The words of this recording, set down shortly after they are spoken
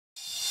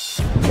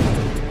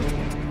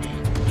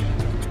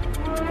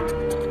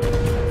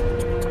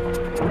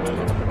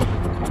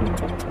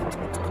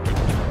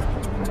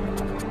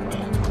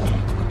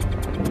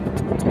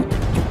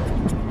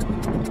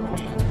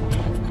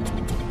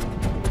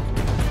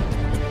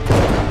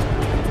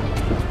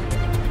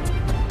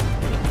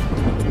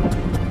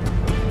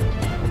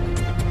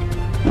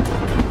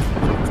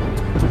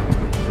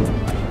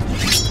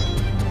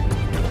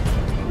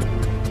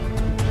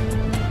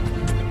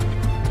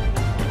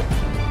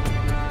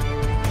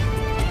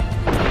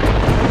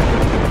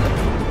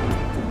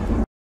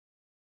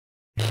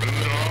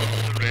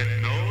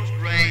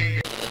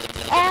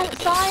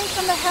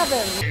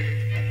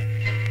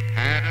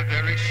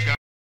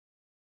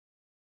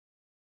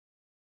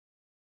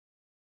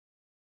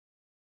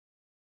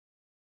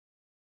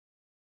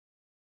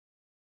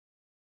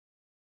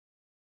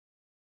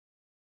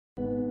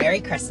Merry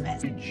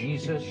Christmas.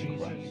 Jesus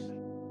Christ.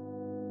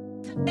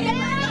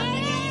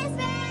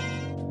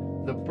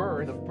 The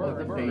birth of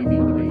the baby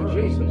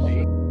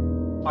Jesus.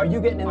 Are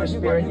you getting in the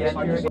spirit yet?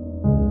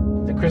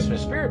 The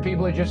Christmas spirit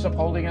people are just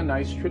upholding a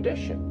nice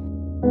tradition.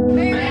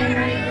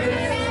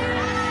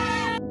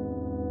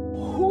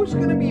 Who's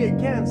going to be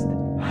against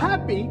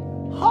happy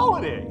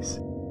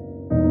holidays?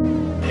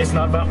 It's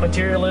not about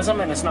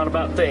materialism and it's not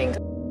about things.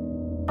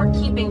 We're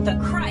keeping the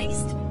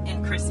Christ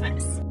in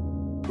Christmas.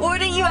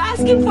 What are you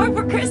asking for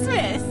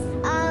Christmas?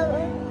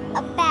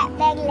 A fat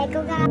bag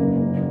Lego guy.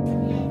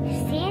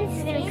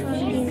 Santa's gonna come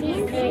in.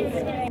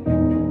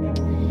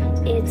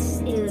 It's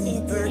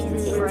the birth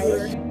of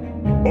Christ.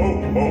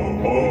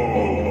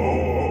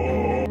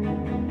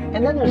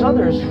 And then there's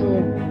others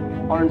who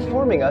are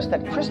informing us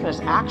that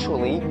Christmas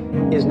actually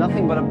is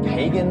nothing but a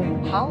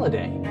pagan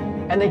holiday.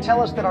 And they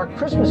tell us that our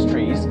Christmas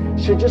trees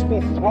should just be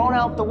thrown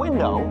out the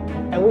window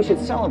and we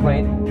should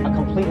celebrate a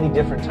completely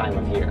different time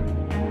of year.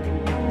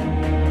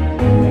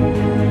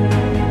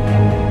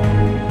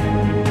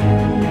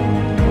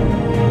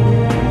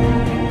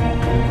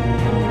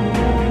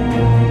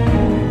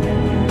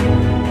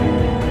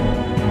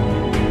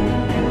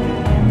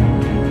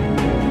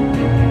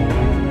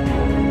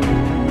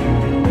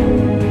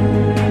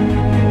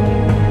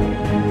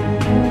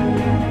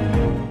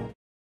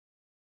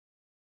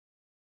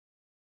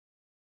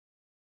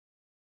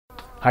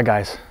 Hi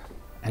guys,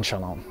 and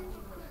shalom.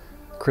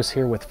 Chris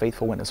here with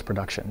Faithful Witness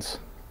Productions.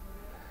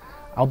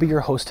 I'll be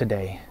your host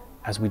today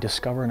as we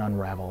discover and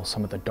unravel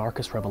some of the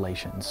darkest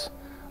revelations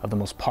of the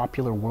most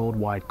popular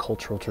worldwide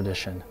cultural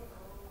tradition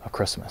of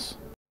Christmas.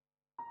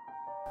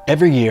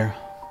 Every year,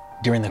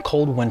 during the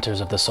cold winters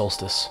of the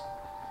solstice,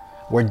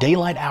 where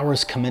daylight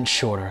hours commence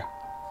shorter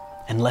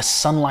and less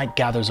sunlight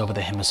gathers over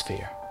the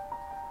hemisphere,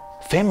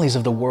 families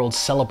of the world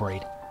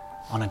celebrate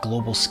on a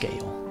global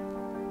scale.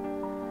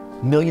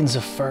 Millions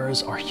of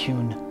furs are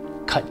hewn,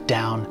 cut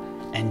down,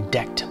 and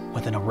decked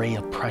with an array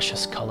of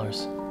precious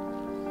colors.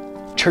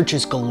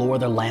 Churches galore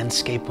their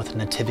landscape with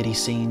nativity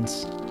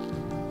scenes.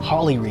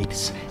 Holly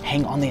wreaths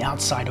hang on the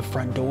outside of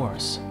front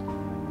doors.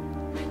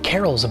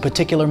 Carols of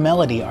particular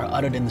melody are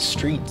uttered in the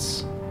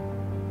streets.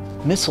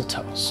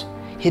 Mistletoes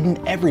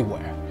hidden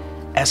everywhere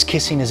as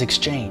kissing is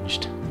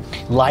exchanged.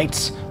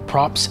 Lights,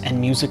 props,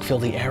 and music fill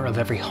the air of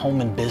every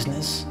home and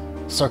business,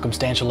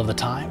 circumstantial of the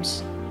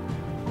times.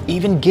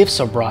 Even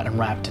gifts are brought and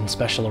wrapped in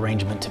special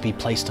arrangement to be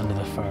placed under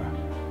the fur.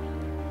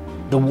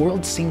 The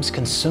world seems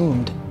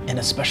consumed in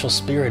a special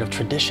spirit of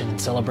tradition and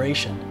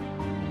celebration.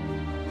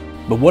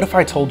 But what if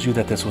I told you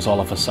that this was all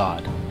a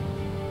facade?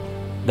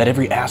 That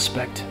every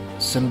aspect,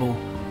 symbol,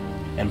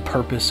 and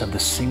purpose of the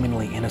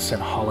seemingly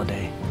innocent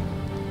holiday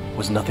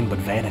was nothing but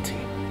vanity?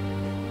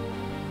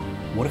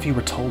 What if you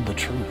were told the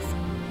truth?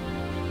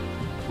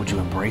 Would you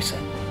embrace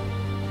it?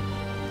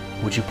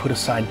 Would you put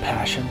aside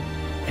passion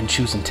and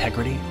choose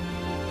integrity?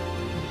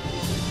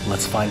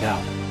 Let's find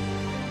out.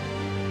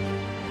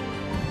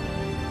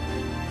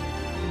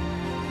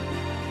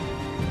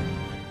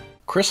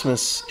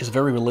 Christmas is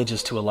very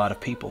religious to a lot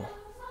of people,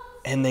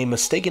 and they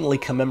mistakenly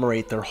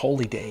commemorate their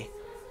holy day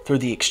through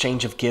the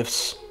exchange of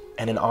gifts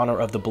and in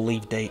honor of the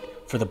believed date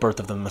for the birth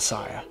of the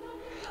Messiah.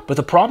 But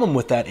the problem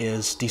with that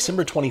is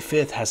December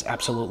 25th has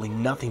absolutely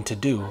nothing to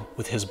do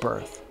with his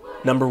birth.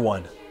 Number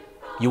one,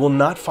 you will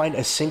not find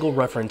a single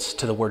reference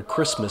to the word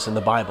Christmas in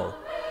the Bible,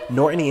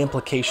 nor any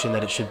implication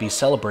that it should be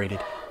celebrated,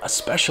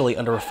 especially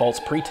under a false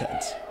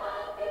pretense.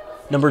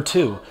 Number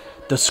two,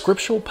 the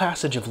scriptural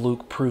passage of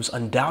Luke proves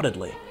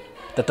undoubtedly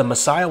that the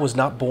Messiah was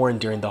not born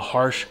during the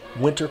harsh,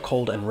 winter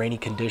cold and rainy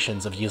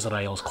conditions of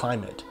Israel's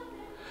climate.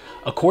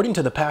 According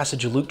to the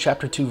passage, Luke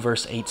chapter 2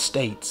 verse 8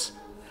 states,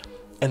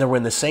 "And there were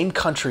in the same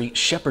country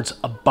shepherds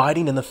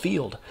abiding in the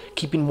field,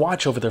 keeping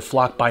watch over their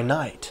flock by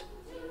night."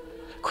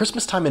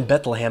 Christmas time in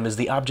Bethlehem is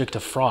the object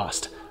of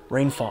frost,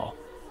 rainfall,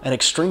 and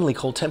extremely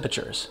cold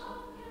temperatures.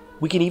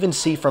 We can even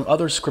see from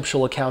other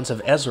scriptural accounts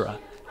of Ezra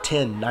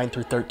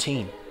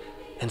 10:9-13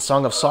 and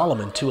Song of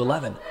Solomon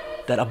 2:11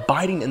 that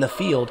abiding in the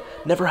field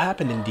never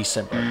happened in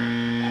December.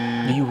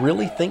 Do you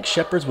really think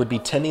shepherds would be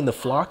tending the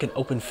flock in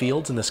open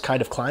fields in this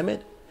kind of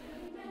climate?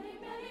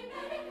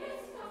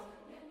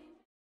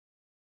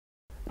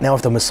 Now,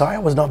 if the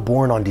Messiah was not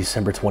born on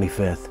December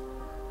 25th,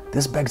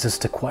 this begs us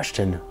to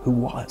question who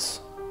was.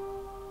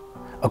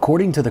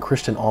 According to the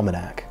Christian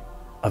Almanac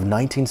of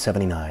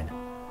 1979,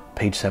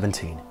 page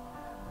 17,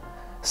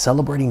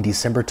 celebrating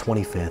December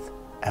 25th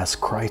as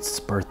Christ's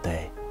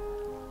birthday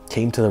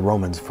came to the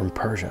Romans from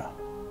Persia,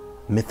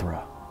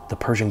 Mithra, the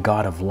Persian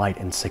god of light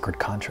and sacred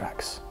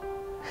contracts.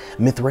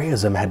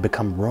 Mithraism had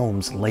become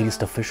Rome's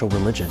latest official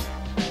religion,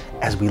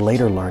 as we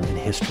later learned in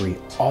history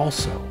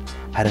also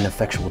had an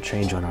effectual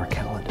change on our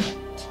calendar.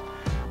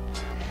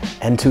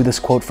 And to this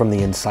quote from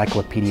the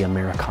Encyclopedia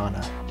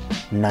Americana,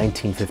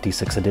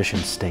 1956 edition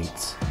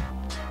states,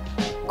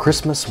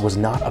 "Christmas was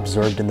not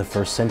observed in the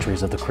first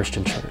centuries of the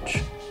Christian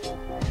Church.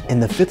 In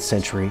the 5th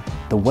century,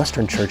 the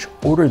Western Church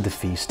ordered the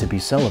feast to be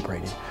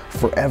celebrated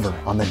forever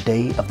on the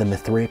day of the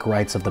Mithraic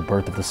rites of the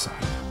birth of the sun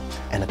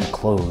and at the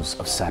close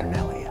of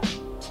Saturnalia."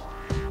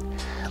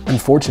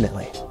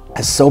 Unfortunately,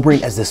 as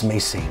sobering as this may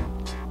seem,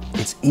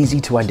 it's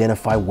easy to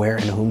identify where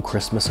and whom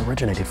Christmas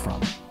originated from.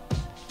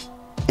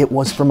 It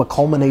was from a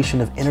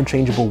culmination of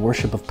interchangeable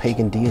worship of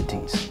pagan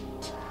deities,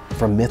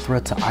 from Mithra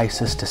to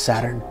Isis to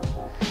Saturn,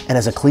 and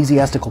as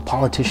ecclesiastical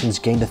politicians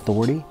gained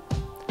authority,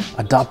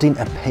 adopting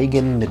a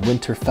pagan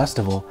midwinter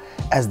festival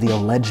as the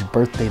alleged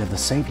birth date of the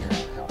Savior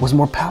was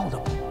more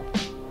palatable.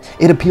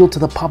 It appealed to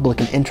the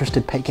public and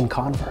interested pagan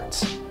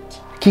converts.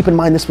 Keep in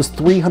mind, this was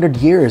 300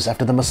 years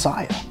after the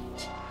Messiah.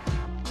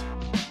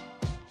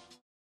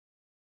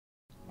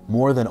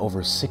 More than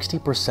over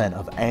 60%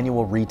 of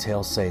annual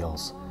retail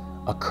sales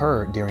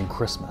occur during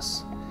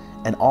Christmas,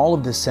 and all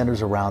of this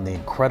centers around the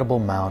incredible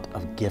amount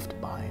of gift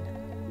buying.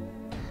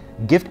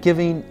 Gift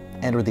giving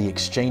and or the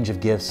exchange of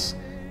gifts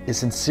is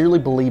sincerely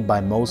believed by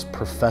most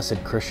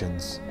professed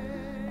Christians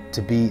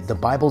to be the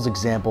Bible's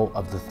example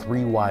of the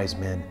three wise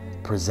men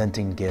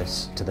presenting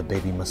gifts to the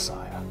baby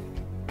Messiah.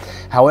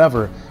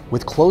 However,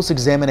 with close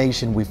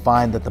examination, we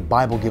find that the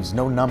Bible gives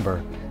no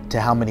number to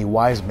how many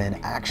wise men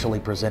actually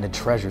presented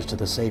treasures to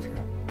the Savior.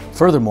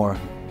 Furthermore,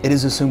 it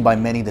is assumed by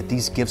many that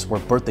these gifts were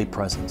birthday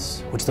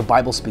presents, which the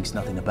Bible speaks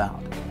nothing about.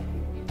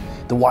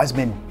 The wise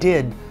men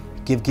did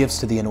give gifts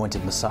to the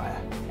anointed Messiah.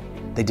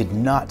 They did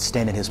not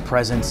stand in his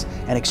presence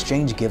and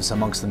exchange gifts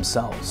amongst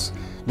themselves,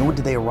 nor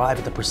did they arrive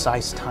at the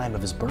precise time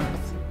of his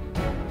birth.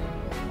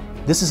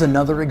 This is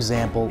another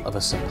example of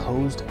a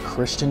supposed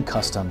Christian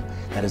custom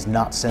that is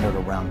not centered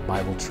around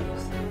Bible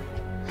truth.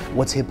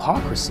 What's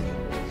hypocrisy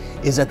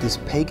is that this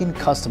pagan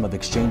custom of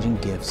exchanging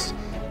gifts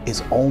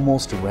is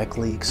almost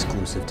directly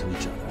exclusive to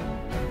each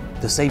other.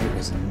 The Savior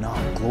is not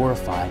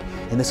glorified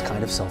in this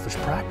kind of selfish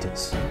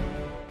practice.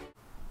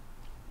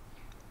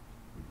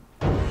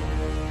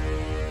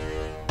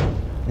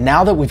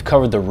 Now that we've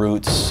covered the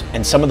roots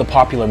and some of the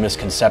popular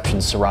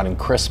misconceptions surrounding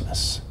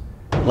Christmas,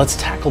 let's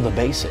tackle the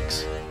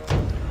basics.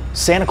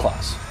 Santa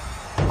Claus,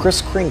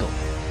 Kris Kringle,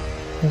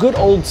 good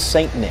old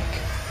Saint Nick.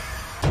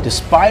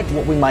 Despite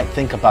what we might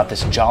think about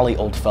this jolly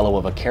old fellow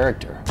of a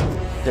character,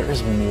 there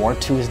is more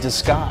to his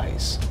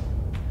disguise.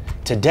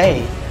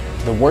 Today,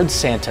 the word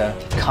Santa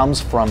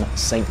comes from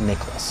St.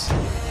 Nicholas,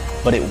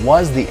 but it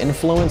was the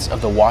influence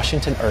of the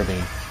Washington Irving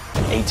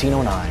in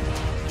 1809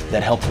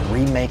 that helped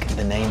remake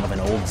the name of an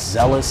old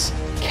zealous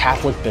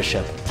Catholic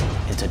bishop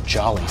into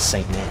jolly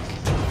St.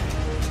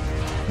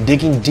 Nick.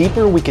 Digging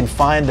deeper, we can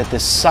find that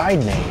this side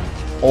name,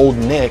 Old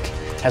Nick,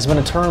 has been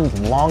a term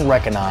long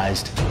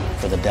recognized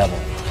for the devil,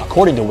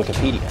 according to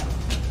Wikipedia.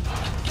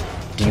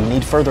 Do you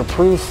need further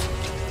proof?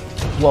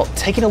 Well,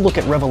 taking a look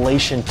at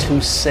Revelation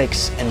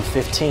 2:6 and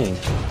 15,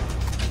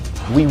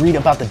 we read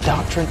about the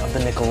doctrine of the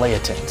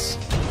Nicolaitans,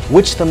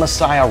 which the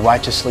Messiah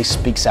righteously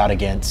speaks out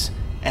against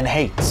and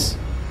hates.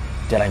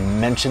 Did I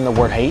mention the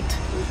word hate?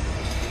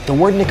 The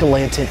word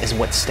Nicolaitan is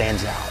what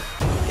stands out.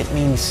 It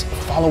means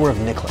follower of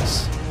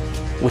Nicholas,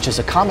 which is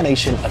a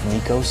combination of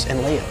Nikos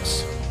and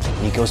Laos.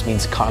 Nikos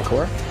means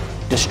conqueror,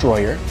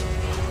 destroyer,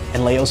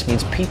 and Laos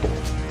means people.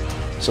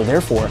 So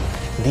therefore,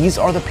 these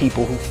are the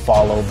people who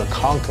follow the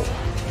conqueror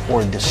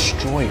or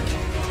destroyer,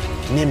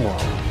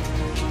 Nimrod,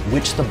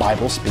 which the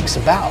Bible speaks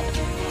about.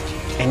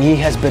 And he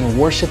has been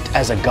worshipped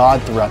as a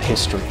god throughout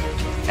history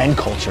and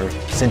culture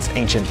since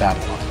ancient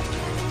Babylon.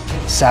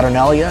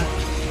 Saturnalia,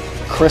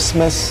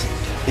 Christmas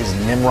is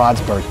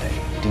Nimrod's birthday.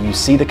 Do you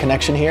see the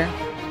connection here?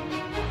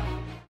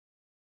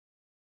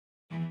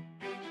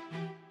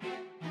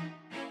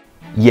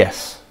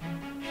 Yes,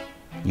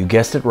 you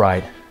guessed it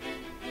right.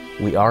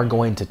 We are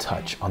going to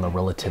touch on the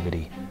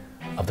relativity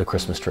of the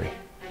Christmas tree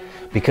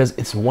because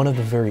it's one of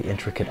the very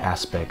intricate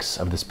aspects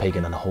of this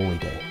pagan unholy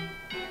day.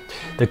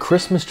 The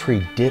Christmas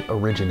tree did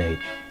originate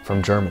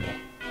from Germany,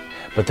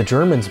 but the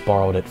Germans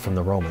borrowed it from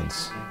the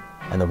Romans,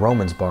 and the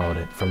Romans borrowed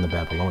it from the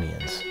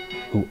Babylonians,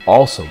 who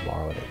also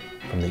borrowed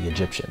it from the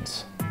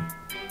Egyptians.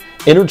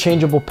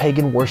 Interchangeable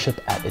pagan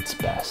worship at its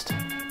best.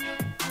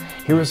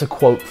 Here is a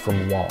quote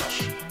from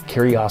Walsh,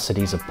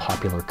 Curiosities of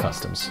Popular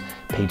Customs,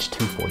 page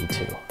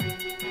 242.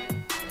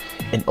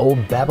 An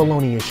old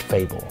Babylonish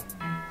fable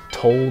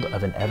told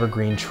of an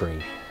evergreen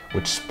tree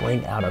which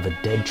sprang out of a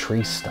dead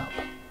tree stump.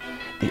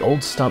 The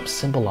old stump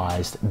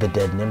symbolized the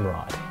dead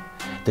Nimrod.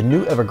 The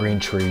new evergreen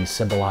tree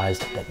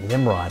symbolized that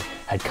Nimrod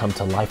had come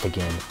to life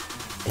again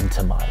in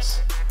Tammuz.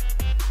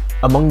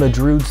 Among the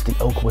Druids, the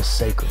oak was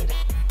sacred.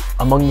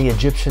 Among the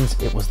Egyptians,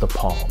 it was the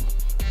palm.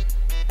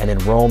 And in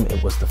Rome,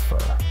 it was the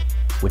fir,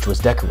 which was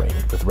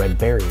decorated with red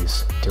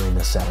berries during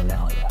the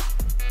Saturnalia.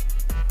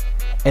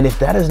 And if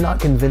that is not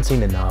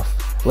convincing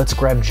enough, let's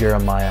grab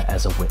Jeremiah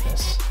as a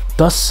witness.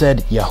 Thus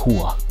said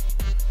Yahuwah,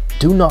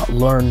 do not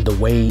learn the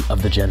way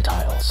of the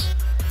Gentiles,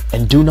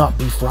 and do not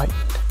be frightened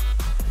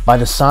by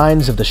the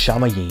signs of the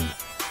Shamayim,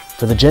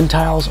 for the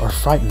Gentiles are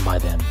frightened by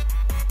them.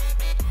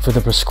 For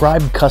the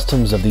prescribed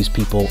customs of these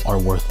people are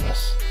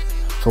worthless,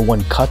 for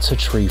one cuts a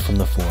tree from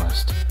the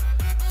forest,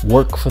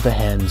 work for the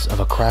hands of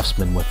a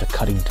craftsman with a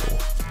cutting tool.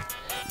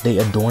 They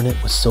adorn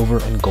it with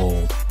silver and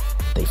gold.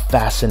 They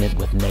fasten it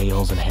with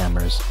nails and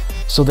hammers,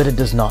 so that it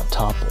does not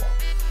topple.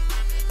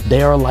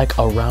 They are like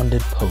a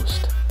rounded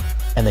post,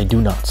 and they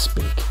do not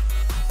speak.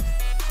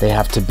 They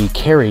have to be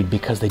carried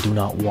because they do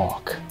not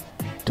walk.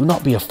 Do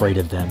not be afraid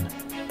of them,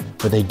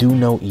 for they do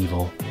no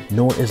evil,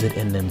 nor is it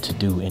in them to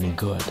do any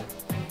good.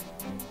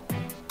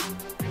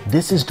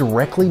 This is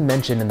directly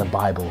mentioned in the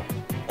Bible,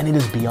 and it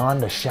is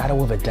beyond a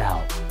shadow of a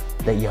doubt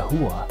that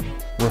Yahuwah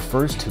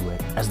refers to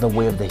it as the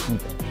way of the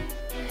heathen.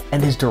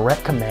 And his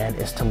direct command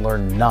is to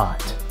learn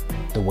not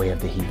the way of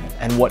the heathen,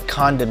 and what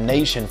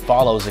condemnation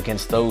follows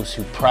against those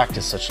who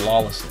practice such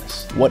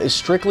lawlessness. What is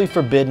strictly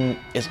forbidden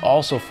is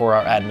also for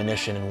our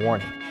admonition and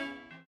warning.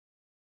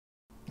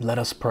 Let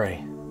us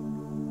pray.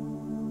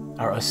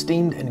 Our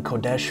esteemed and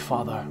Kodesh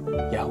Father,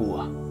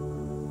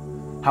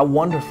 Yahuwah, how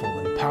wonderful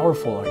and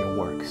powerful are your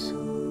works.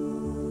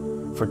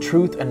 For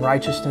truth and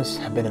righteousness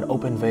have been an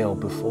open veil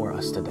before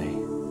us today.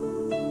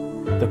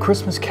 The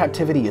Christmas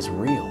captivity is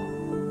real,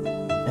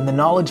 and the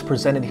knowledge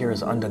presented here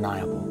is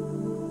undeniable.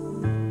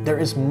 There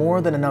is more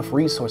than enough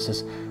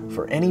resources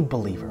for any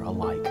believer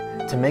alike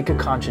to make a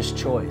conscious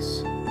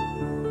choice.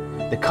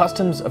 The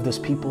customs of this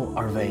people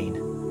are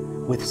vain,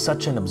 with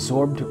such an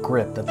absorbed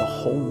grip that the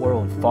whole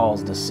world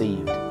falls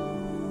deceived.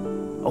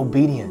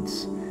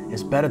 Obedience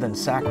is better than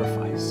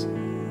sacrifice.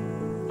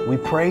 We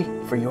pray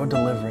for your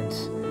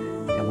deliverance,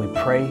 and we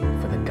pray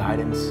for the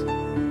guidance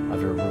of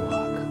your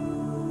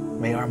Ruach.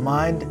 May our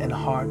mind and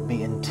heart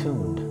be in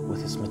tune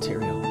with this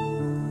material,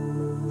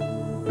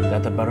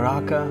 that the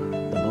baraka,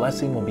 the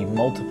blessing, will be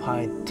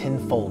multiplied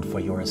tenfold for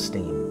your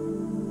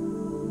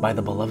esteem. By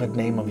the beloved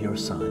name of your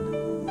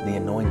Son, the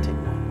Anointed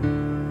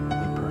One.